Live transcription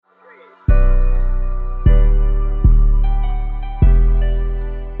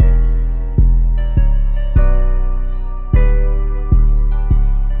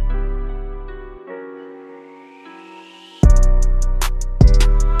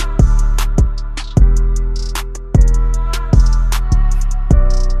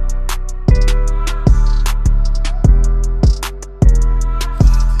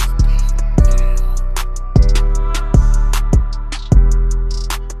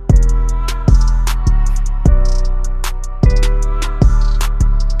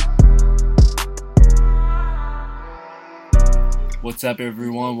What's up,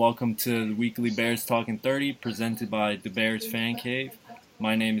 everyone? Welcome to the weekly Bears Talking 30, presented by the Bears Fan Cave.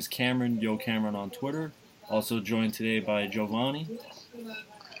 My name is Cameron, Yo Cameron on Twitter. Also joined today by Jovanny.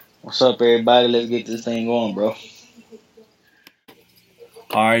 What's up, everybody? Let's get this thing going, bro.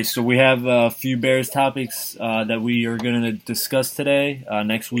 All right, so we have a few Bears topics that we are going to discuss today.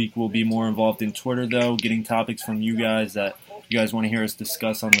 Next week we'll be more involved in Twitter, though, getting topics from you guys that you guys want to hear us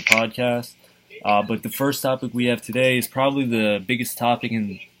discuss on the podcast. But the first topic we have today is probably the biggest topic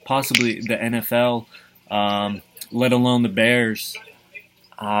in possibly the NFL, let alone the Bears,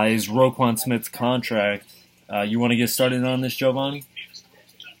 is Roquan Smith's contract. You want to get started on this, Jovanny?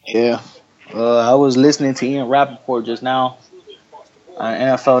 Yeah. I was listening to Ian Rappaport just now on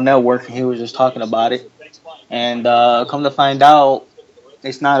NFL Network, and he was just talking about it. And come to find out,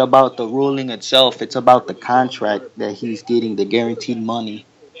 it's not about the ruling itself. It's about the contract that he's getting, the guaranteed money.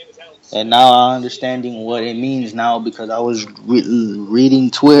 And now I'm understanding what it means now because I was reading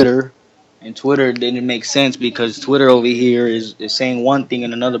Twitter, and Twitter didn't make sense because Twitter over here is saying one thing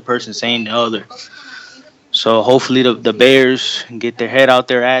and another person saying the other. So hopefully the Bears get their head out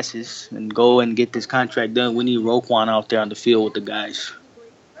their asses and go and get this contract done. We need Roquan out there on the field with the guys.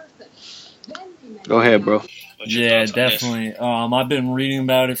 Go ahead, bro. Yeah, definitely. I've been reading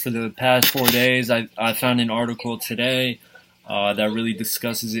about it for the past 4 days. I found an article today that really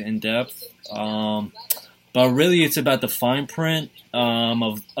discusses it in depth. But really, it's about the fine print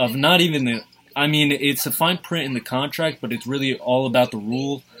of not even the. I mean, it's a fine print in the contract, but it's really all about the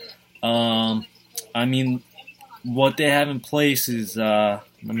rule. I mean, what they have in place is let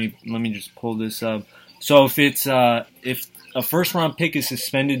me just pull this up. So if a first round pick is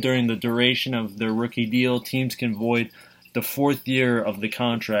suspended during the duration of their rookie deal, teams can void the 4th year of the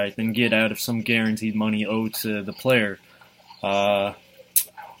contract and get out of some guaranteed money owed to the player.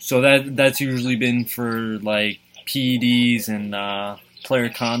 So that's usually been for like PEDs and player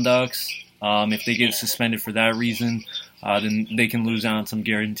conducts. If they get suspended for that reason, then they can lose out on some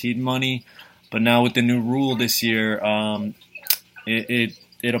guaranteed money. But now with the new rule this year, it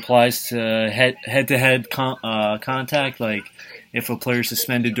applies to head-to-head contact. Like if a player is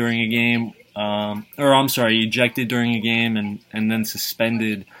suspended during a game, ejected during a game and then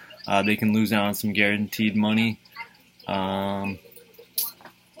suspended, they can lose out on some guaranteed money. I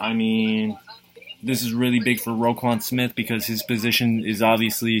mean, this is really big for Roquan Smith because his position is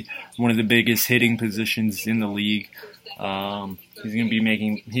obviously one of the biggest hitting positions in the league. He's going to be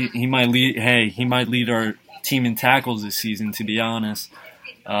making. He might lead. Hey, he might lead our team in tackles this season. To be honest,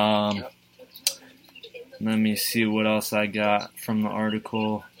 let me see what else I got from the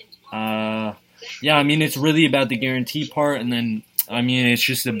article. Yeah, I mean it's really about the guarantee part, and then I mean it's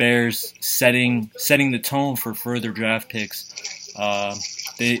just the Bears setting the tone for further draft picks.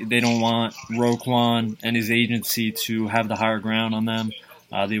 They don't want Roquan and his agency to have the higher ground on them.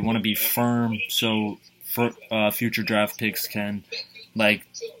 They want to be firm, so for future draft picks can, like,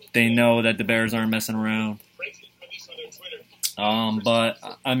 they know that the Bears aren't messing around. But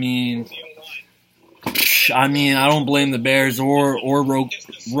I mean, I don't blame the Bears or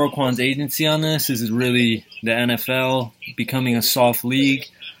Roquan's agency on this. This is really the NFL becoming a soft league.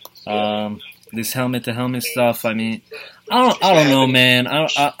 This helmet-to-helmet stuff. I mean, I don't know, man.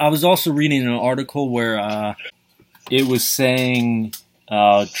 I was also reading an article where it was saying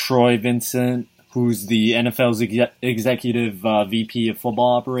Troy Vincent, who's the NFL's executive VP of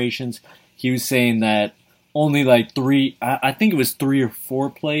football operations, he was saying that only like I think it was 3 or 4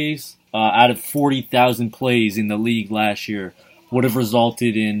 plays out of 40,000 plays in the league last year would have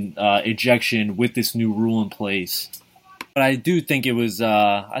resulted in ejection with this new rule in place. But I do think it was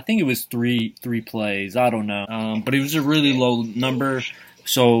three plays. I don't know. But it was a really low number.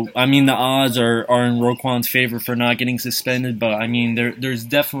 So, I mean, the odds are in Roquan's favor for not getting suspended. But, I mean, there's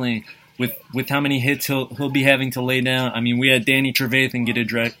definitely, with how many hits he'll be having to lay down. I mean, we had Danny Trevathan get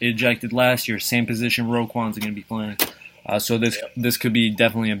ejected last year. Same position Roquan's going to be playing. So this could be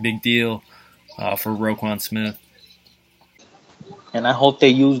definitely a big deal for Roquan Smith. And I hope they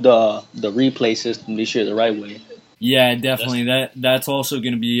use the replay system this year the right way. Yeah, definitely. That's also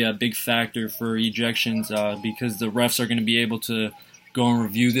going to be a big factor for ejections because the refs are going to be able to go and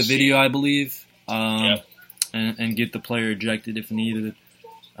review the video, I believe, and get the player ejected if needed.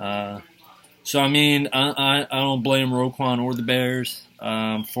 So, I mean, I don't blame Roquan or the Bears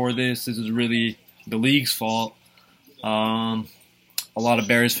for this. This is really the league's fault. A lot of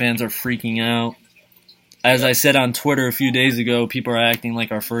Bears fans are freaking out. As I said on Twitter a few days ago, people are acting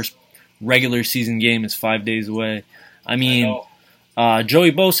like our first regular season game is 5 days away. I mean,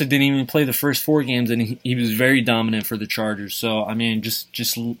 Joey Bosa didn't even play the first 4 games, and he was very dominant for the Chargers. So, I mean,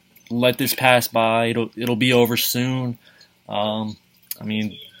 just let this pass by. It'll be over soon. I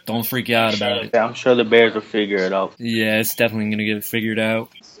mean, don't freak out about it. Yeah, I'm sure the Bears will figure it out. Yeah, it's definitely going to get figured out.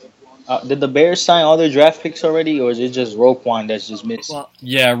 Did the Bears sign all their draft picks already, or is it just Roquan that's just missing? Well,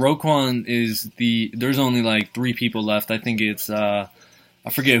 yeah, Roquan is there's only like 3 people left. I think it's, I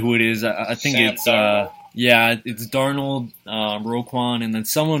forget who it is. I think it's, yeah, it's Darnold, Roquan, and then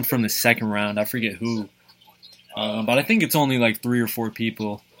someone from the second round. I forget who. But I think it's only like 3 or 4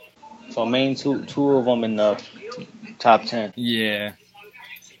 people. So main two of them in the top 10. Yeah.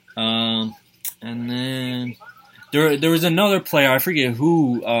 And then there was another player, I forget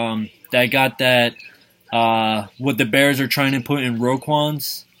who, that got that, what the Bears are trying to put in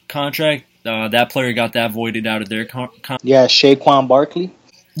Roquan's contract. That player got that voided out of their contract. Yeah, Saquon Barkley.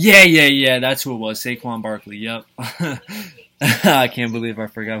 Yeah, that's who it was. Saquon Barkley, yep. I can't believe I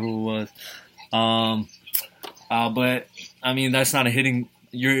forgot who it was. But, I mean, that's not a hitting.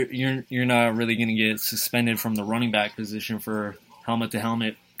 You're not really going to get suspended from the running back position for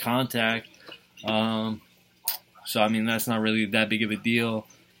helmet-to-helmet contact. So, I mean, that's not really that big of a deal.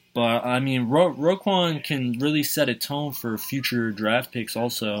 But, I mean, Roquan can really set a tone for future draft picks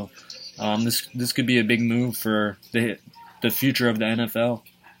also. This could be a big move for the future of the NFL.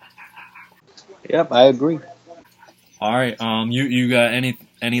 Yep, I agree. All right. You got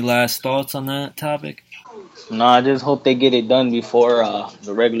any last thoughts on that topic? No, I just hope they get it done before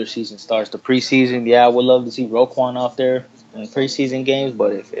the regular season starts. The preseason, yeah, I would love to see Roquan out there in preseason games,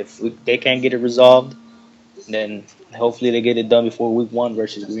 but if they can't get it resolved, then hopefully they get it done before Week 1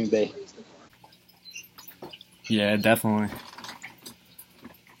 versus Green Bay. Yeah, definitely.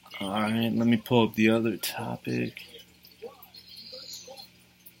 All right, let me pull up the other topic.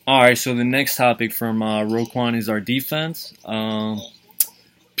 All right, so the next topic from Roquan is our defense.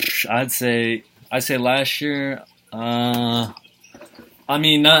 I'd say last year. I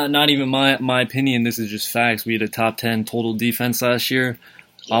mean, not even my opinion. This is just facts. We had a top 10 total defense last year.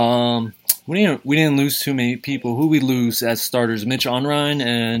 We didn't lose too many people. Who we lose as starters? Mitch Onrein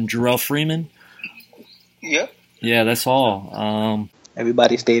and Jarrell Freeman. Yep. Yeah, that's all.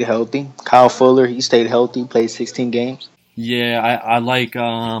 Everybody stayed healthy. Kyle Fuller, he stayed healthy, played 16 games. Yeah, I like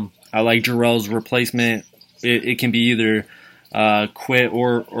Jarrell's replacement. It can be either Quit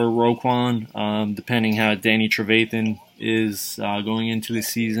or Roquan, depending how Danny Trevathan is going into the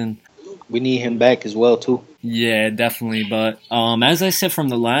season. We need him back as well too. Yeah, definitely. But as I said from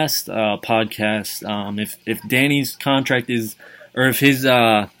the last podcast, if Danny's contract is, or if his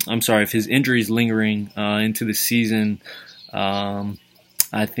if his injury is lingering into the season,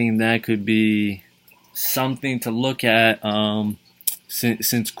 I think that could be something to look at.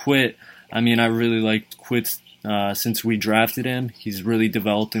 Since Quit, I mean, I really liked Quit's. Since we drafted him, he's really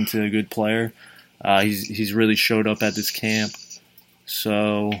developed into a good player. He's really showed up at this camp.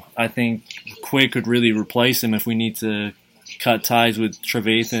 So I think Quit could really replace him if we need to cut ties with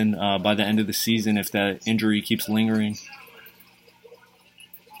Trevathan by the end of the season if that injury keeps lingering.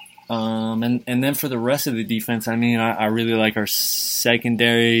 And then for the rest of the defense, I mean, I really like our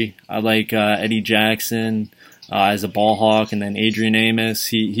secondary. I like Eddie Jackson as a ball hawk, and then Adrian Amos.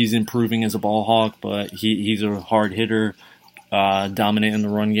 He's improving as a ball hawk, but he's a hard hitter, dominant in the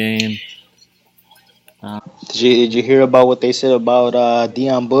run game. Did you hear about what they said about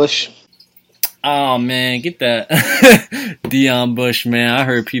Deion Bush? Oh man, get that Deion Bush, man. I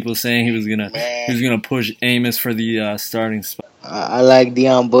heard people saying he was gonna push Amos for the starting spot. I like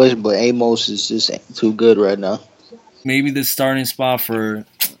Deion Bush, but Amos is just too good right now. Maybe the starting spot for,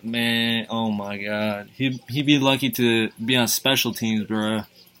 man, oh my God. He'd be lucky to be on special teams, bro,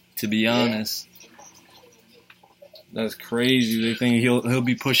 to be honest. That's crazy. They think he'll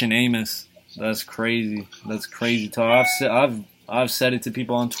be pushing Amos. That's crazy. That's crazy talk. I've said it to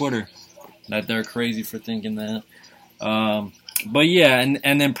people on Twitter that they're crazy for thinking that. But yeah,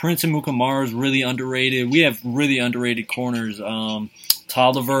 and then Prince Amukamara is really underrated. We have really underrated corners.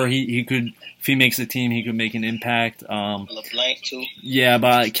 Tolliver, he could, if he makes the team, he could make an impact. LeBlanc too. Yeah,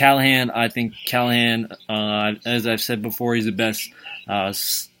 but Callahan, I think Callahan, as I've said before, he's the best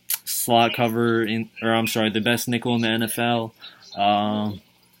slot cover the best nickel in the NFL.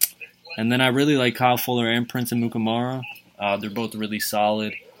 And then I really like Kyle Fuller and Prince Amukamara. They're both really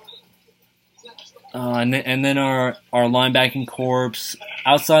solid. And then our linebacking corps,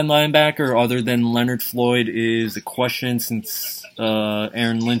 outside linebacker other than Leonard Floyd is a question since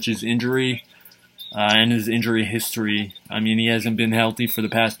Aaron Lynch's injury and his injury history. I mean, he hasn't been healthy for the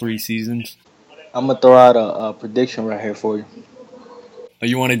past 3 seasons. I'm going to throw out a prediction right here for you. Oh,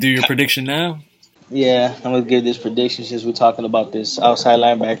 you want to do your prediction now? Yeah, I'm going to give this prediction since we're talking about this outside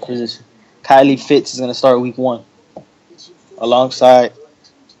linebacker position. Kylie Fitz is going to start week 1 alongside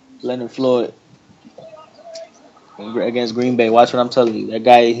Leonard Floyd. against Green Bay. Watch what I'm telling you. That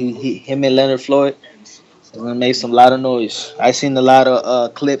guy, him and Leonard Floyd, is gonna make some lot of noise. I seen a lot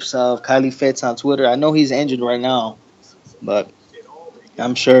of clips of Kylie Fitz on Twitter. I know he's injured right now, but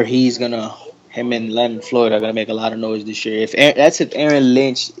I'm sure he's gonna. Him and Leonard Floyd are gonna make a lot of noise this year. If Aaron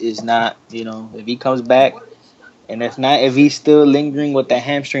Lynch is not, if he comes back, and if not, if he's still lingering with the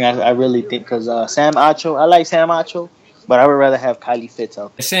hamstring, I really think because Sam Acho, I like Sam Acho, but I would rather have Kylie Fitz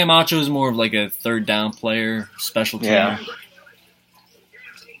out there. Sam Acho is more of like a third down player, special teamer. Yeah.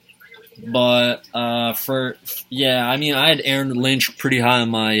 But I had Aaron Lynch pretty high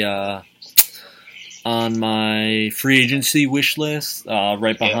on my free agency wish list,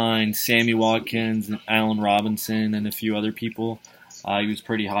 right behind Sammy Watkins, and Allen Robinson, and a few other people. He was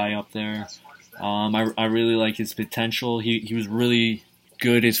pretty high up there. I really like his potential. He was really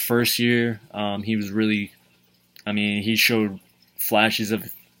good his first year. He showed flashes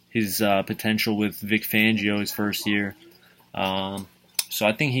of his potential with Vic Fangio his first year. So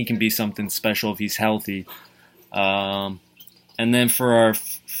I think he can be something special if he's healthy. And then for our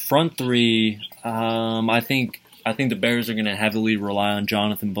front three, I think the Bears are going to heavily rely on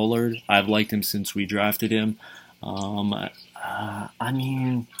Jonathan Bullard. I've liked him since we drafted him.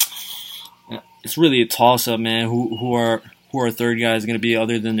 It's really a toss-up, man. Who our third guy is going to be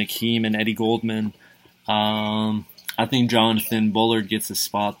other than Nakeem and Eddie Goldman? I think Jonathan Bullard gets a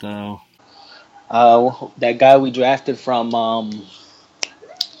spot, though. That guy we drafted from,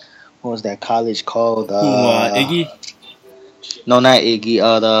 what was that college called? Iggy? No, not Iggy.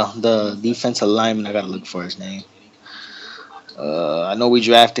 The defensive lineman. I gotta look for his name. I know we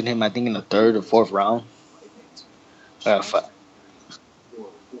drafted him. I think in the 3rd or 4th round.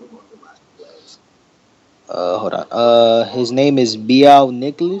 Hold on. His name is Bial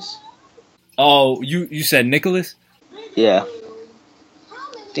Nicholas. Oh, you said Nicholas? Yeah.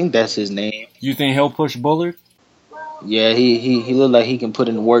 I think that's his name. You think he'll push Bullard? Yeah, he looked like he can put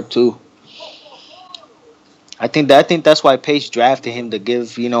in the work too. I think that's why Pace drafted him to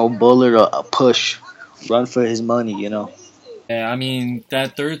give Bullard a push, run for his money. Yeah,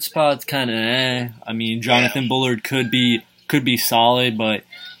 that third spot's kind of Jonathan Bullard could be solid, but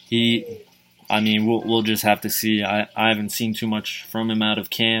we'll just have to see. I haven't seen too much from him out of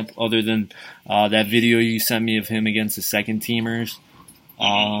camp, other than that video you sent me of him against the second teamers.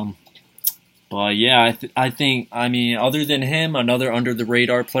 But yeah, I think other than him, another under the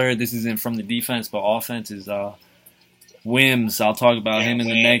radar player. This isn't from the defense, but offense is Wims. I'll talk about him in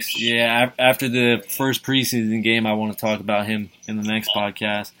the next. Yeah, after the first preseason game, I want to talk about him in the next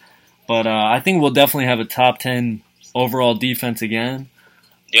podcast. But I think we'll definitely have a top 10 overall defense again.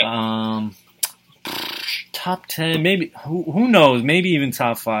 Yeah. Top 10, maybe. Who knows? Maybe even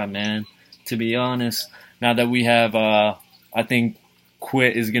top 5, man. To be honest, now that we have, I think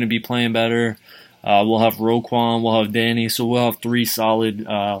Quit is going to be playing better. We'll have Roquan, we'll have Danny, so we'll have 3 solid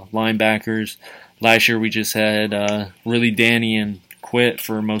linebackers. Last year we just had really Danny and Quit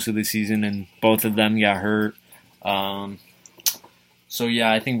for most of the season, and both of them got hurt. So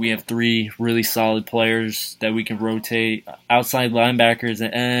yeah, I think we have 3 really solid players that we can rotate. Outside linebackers,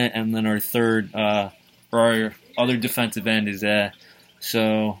 and then our third, or our other defensive end is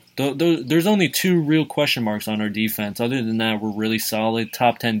So there's only 2 real question marks on our defense. Other than that, we're really solid.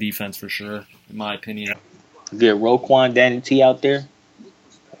 Top 10 defense for sure, in my opinion. Get Roquan, Danny T out there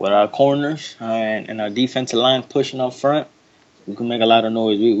with our corners and our defensive line pushing up front. We can make a lot of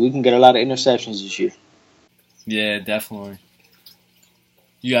noise. We can get a lot of interceptions this year. Yeah, definitely.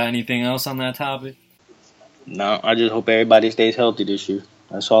 You got anything else on that topic? No, I just hope everybody stays healthy this year.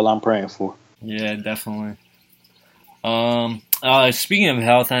 That's all I'm praying for. Yeah, definitely. Speaking of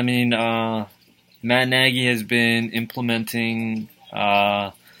health, Matt Nagy has been implementing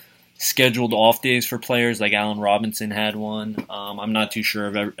scheduled off days for players. Like Allen Robinson had one. I'm not too sure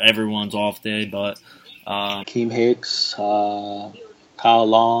of everyone's off day, but Keem Hicks, Kyle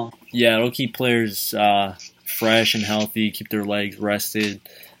Long. Yeah, it'll keep players fresh and healthy, keep their legs rested.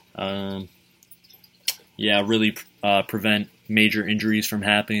 Really prevent major injuries from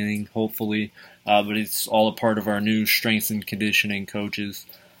happening, hopefully. But it's all a part of our new strength and conditioning coaches.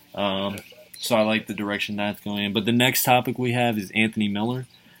 So I like the direction that's going in. But the next topic we have is Anthony Miller.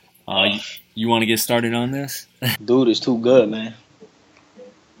 You want to get started on this? Dude is too good, man.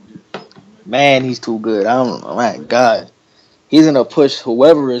 Man, he's too good. I don't know. My God. He's going to push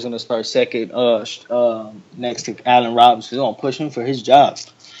whoever is going to start second next to Allen Robinson. He's going to push him for his job.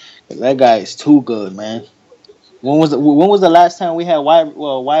 That guy is too good, man. When was the last time we had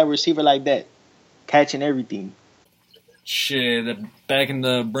wide receiver like that? Catching everything. Shit, back in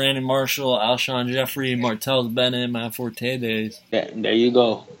the Brandon Marshall, Alshon Jeffrey, Martellus Bennett, Matt Forte days. There you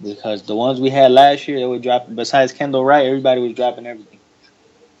go. Because the ones we had last year, they were dropping. Besides Kendall Wright, everybody was dropping everything.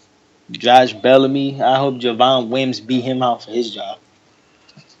 Josh Bellamy. I hope Javon Wims beat him out for his job.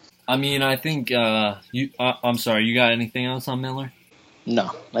 I mean, I think you. I'm sorry. You got anything else on Miller?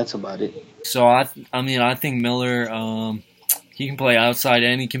 No, that's about it. So I think Miller. He can play outside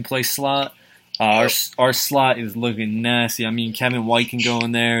and he can play slot. Our slot is looking nasty. I mean, Kevin White can go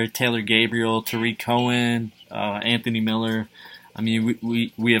in there. Taylor Gabriel, Tariq Cohen, Anthony Miller. I mean,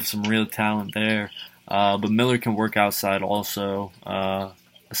 we have some real talent there. But Miller can work outside also.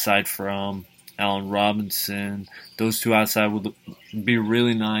 Aside from Allen Robinson, those two outside would be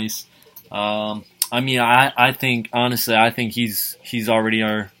really nice. I mean, I think honestly, I think he's already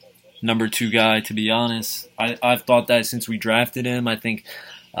our number 2 guy. To be honest, I've thought that since we drafted him. I think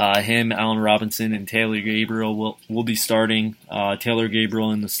him, Allen Robinson, and Taylor Gabriel will be starting. Taylor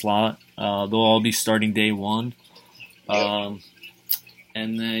Gabriel in the slot. They'll all be starting day one. And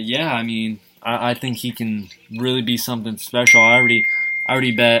yeah, I mean, I think he can really be something special. I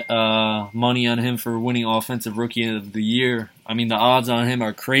already bet money on him for winning Offensive Rookie of the Year. I mean, the odds on him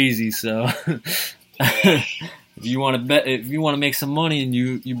are crazy. So if you want to make some money and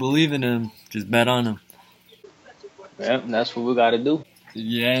you believe in him, just bet on him. Yeah, that's what we got to do.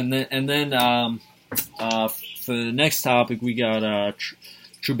 Yeah, and then for the next topic, we got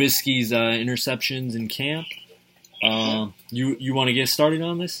Trubisky's interceptions in camp. You want to get started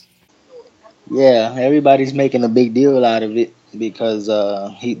on this? Yeah, everybody's making a big deal out of it because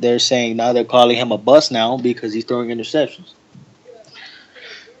they're saying now they're calling him a bust now because he's throwing interceptions.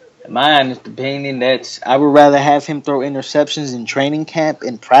 In my honest opinion, I would rather have him throw interceptions in training camp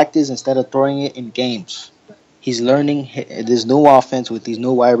and practice instead of throwing it in games. He's learning this new offense with these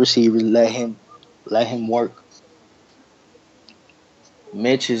new wide receivers. Let him work.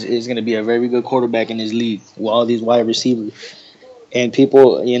 Mitch is going to be a very good quarterback in his league with all these wide receivers. And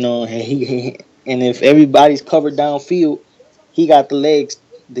people, and if everybody's covered downfield, he got the legs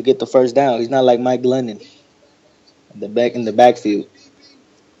to get the first down. He's not like Mike Glennon in the backfield.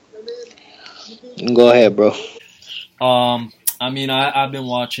 Go ahead, bro. I mean, I've been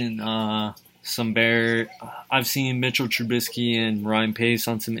watching some Bear. I've seen Mitchell Trubisky and Ryan Pace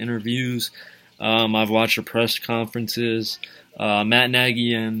on some interviews. I've watched the press conferences. Matt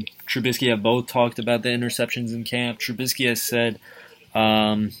Nagy and Trubisky have both talked about the interceptions in camp. Trubisky has said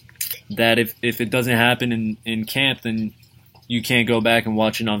that if it doesn't happen in camp, then you can't go back and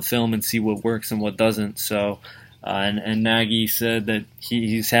watch it on film and see what works and what doesn't. So, and Nagy said that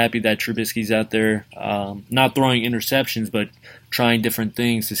he's happy that Trubisky's out there not throwing interceptions, but trying different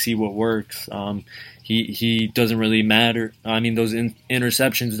things to see what works. He doesn't really matter. I mean, those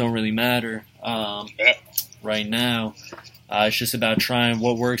interceptions don't really matter right now. It's just about trying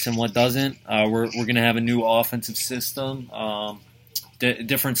what works and what doesn't. We're going to have a new offensive system,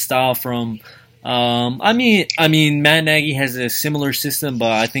 different style from. I mean, Matt Nagy has a similar system,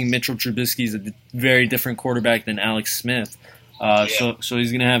 but I think Mitchell Trubisky is a very different quarterback than Alex Smith. So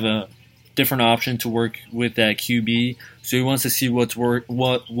he's going to have a different option to work with that QB. So he wants to see what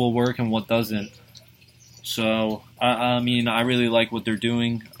will work and what doesn't. So I mean, I really like what they're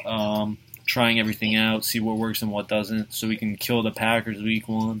doing. Trying everything out, see what works and what doesn't, so we can kill the Packers week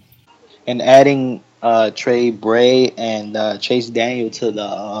 1. And adding Trey Bray and Chase Daniel to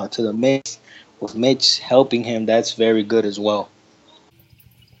the mix, with Mitch helping him, that's very good as well.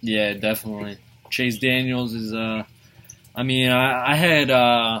 Yeah, definitely. Chase Daniels is. I mean,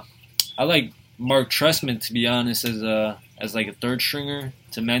 I like Mark Trestman, to be honest, as like a third stringer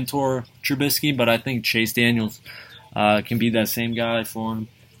to mentor Trubisky, but I think Chase Daniels can be that same guy for him.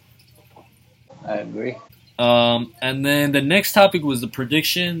 I agree. And then the next topic was the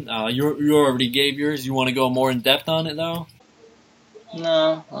prediction. You already gave yours. You want to go more in depth on it, though?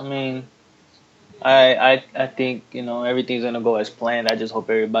 No, I mean, I think everything's gonna go as planned. I just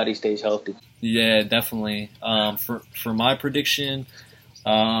hope everybody stays healthy. Yeah, definitely. For my prediction,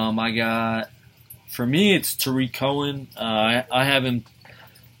 I got, for me, it's Tariq Cohen. I have him.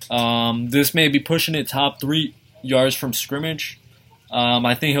 This may be pushing it top 3 yards from scrimmage.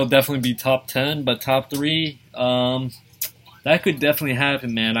 I think he'll definitely be top 10, but top 3, that could definitely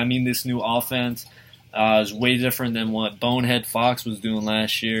happen, man. I mean, this new offense is way different than what Bonehead Fox was doing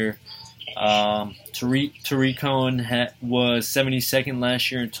last year. Tariq Cohen was 72nd last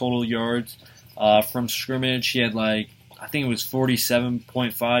year in total yards from scrimmage. He had I think it was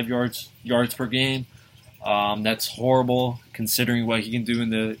 47.5 yards per game. That's horrible considering what he can do in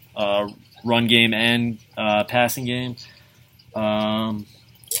the run game and passing game.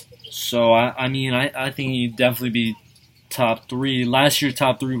 So I mean I think he'd definitely be top three. Last year,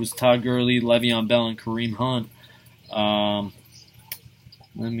 top three was Todd Gurley, Le'Veon Bell, and Kareem Hunt.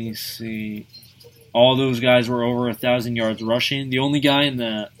 Let me see. All those guys were over 1,000 yards rushing. The only guy in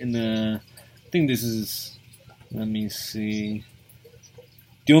the I think this is. Let me see.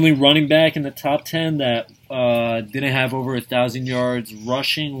 The only running back in the top 10 that didn't have over 1,000 yards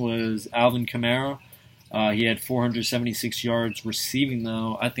rushing was Alvin Kamara. He had 476 yards receiving,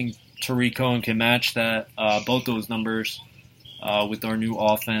 though. I think Tariq Cohen can match that, both those numbers, with our new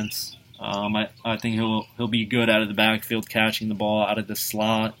offense. I think he'll be good out of the backfield, catching the ball out of the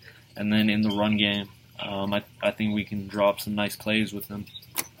slot, and then in the run game. I think we can drop some nice plays with him.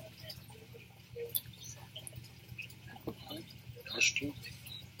 That's true.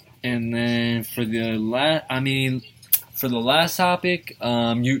 And then for the last topic,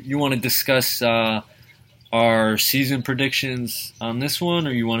 you want to discuss our season predictions on this one,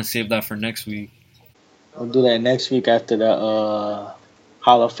 or you want to save that for next week? We'll do that next week after the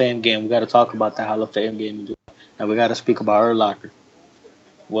Hall of Fame game. We got to talk about the Hall of Fame game, and we got to speak about Urlacher.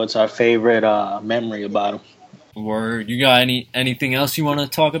 What's our favorite memory about him? Word. You got anything else you want to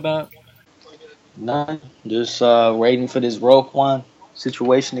talk about? None. Just waiting for this Roquan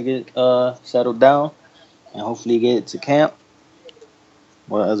situation to get settled down, and hopefully get to camp.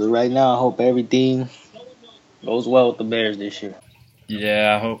 Well, as of right now, I hope everything goes well with the Bears this year.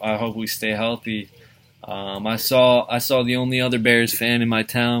 Yeah, I hope we stay healthy. I saw the only other Bears fan in my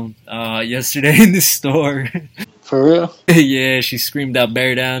town yesterday in the store. For real? Yeah, she screamed out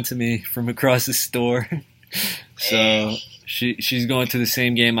 "Bear down" to me from across the store. So she's going to the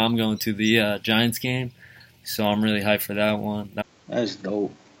same game I'm going to, the Giants game. So I'm really hyped for that one. That's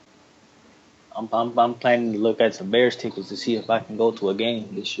dope. I'm planning to look at some Bears tickets to see if I can go to a game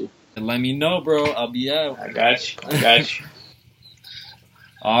this year. Let me know, bro. I'll be out. I got you.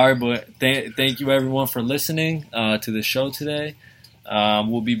 All right, but thank you everyone for listening to the show today.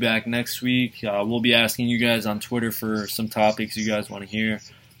 We'll be back next week. We'll be asking you guys on Twitter for some topics you guys want to hear.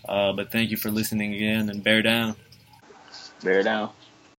 But thank you for listening again, and bear down. Bear down.